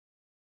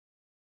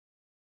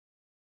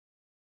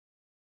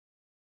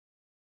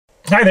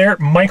Hi there,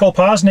 Michael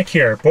Poczynek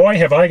here. Boy,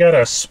 have I got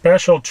a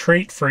special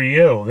treat for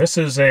you. This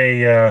is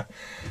an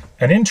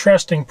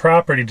interesting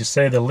property to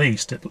say the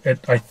least.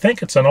 I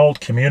think it's an old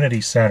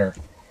community center,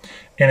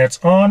 and it's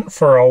on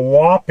for a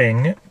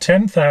whopping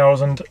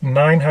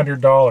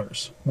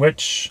 $10,900,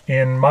 which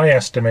in my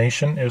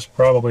estimation is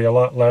probably a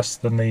lot less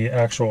than the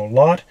actual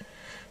lot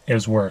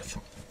is worth.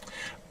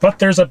 But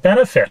there's a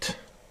benefit.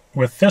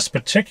 With this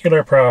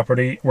particular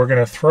property, we're going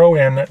to throw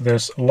in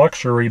this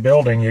luxury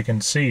building you can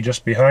see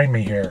just behind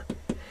me here.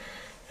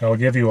 I'll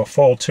give you a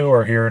full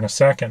tour here in a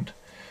second.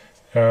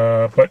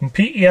 But in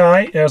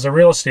p.e.i, as a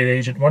real estate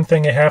agent, one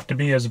thing you have to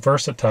be is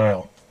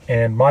versatile.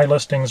 And my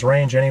listings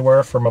range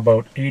anywhere from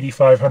about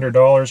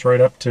 $8,500 right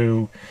up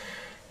to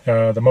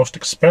the most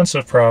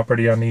expensive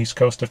property on the east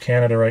coast of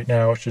Canada right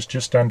now, which is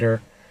just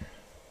under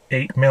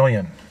 $8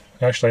 million.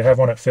 Actually, I have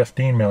one at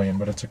 $15 million,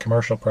 but it's a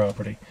commercial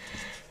property.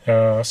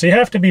 So you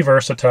have to be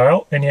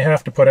versatile, and you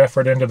have to put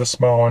effort into the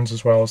small ones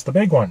as well as the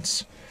big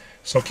ones.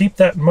 So keep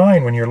that in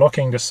mind when you're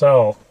looking to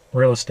sell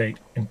real estate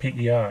in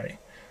p.e.i.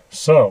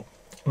 So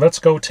let's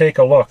go take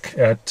a look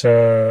at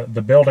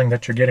the building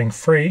that you're getting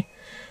free.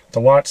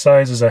 The lot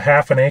size is a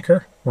half an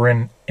acre. We're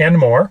in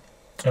Enmore.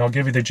 I'll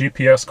give you the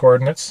GPS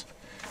coordinates,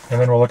 and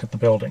then we'll look at the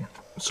building.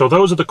 So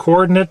those are the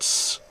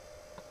coordinates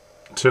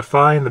to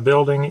find the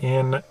building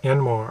in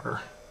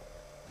Enmore.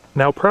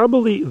 Now,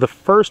 probably the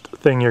first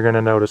thing you're going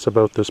to notice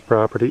about this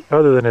property,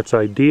 other than its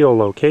ideal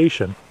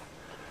location,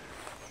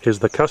 is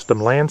the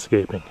custom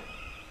landscaping.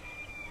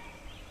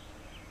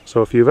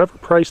 So if you've ever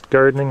priced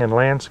gardening and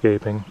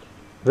landscaping,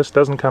 this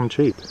doesn't come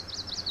cheap.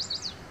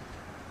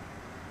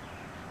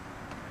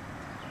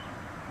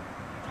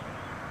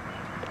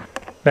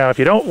 Now, if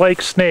you don't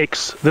like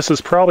snakes, this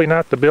is probably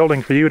not the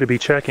building for you to be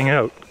checking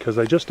out, because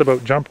I just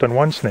about jumped on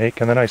one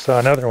snake and then I saw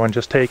another one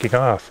just taking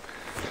off.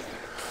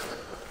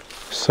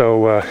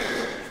 So, I've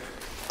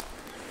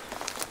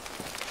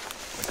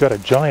got a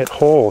giant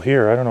hole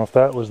here. I don't know if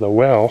that was the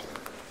well.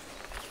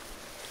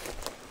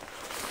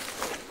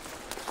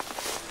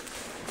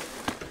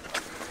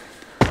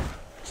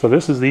 So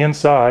this is the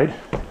inside.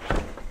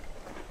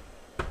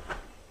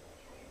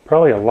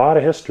 Probably a lot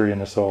of history in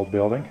this old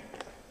building,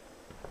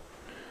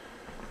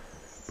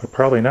 but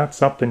probably not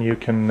something you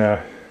can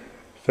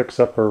fix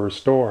up or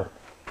restore.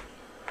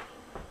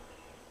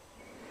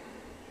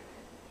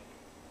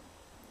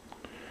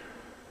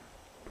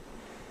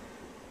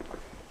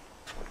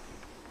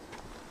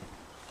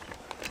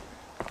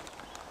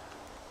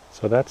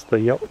 So that's the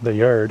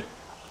yard.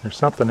 There's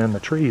something in the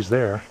trees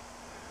there.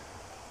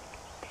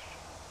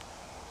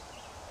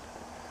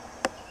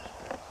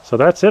 So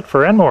that's it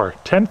for Enmore.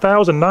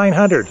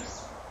 $10,900.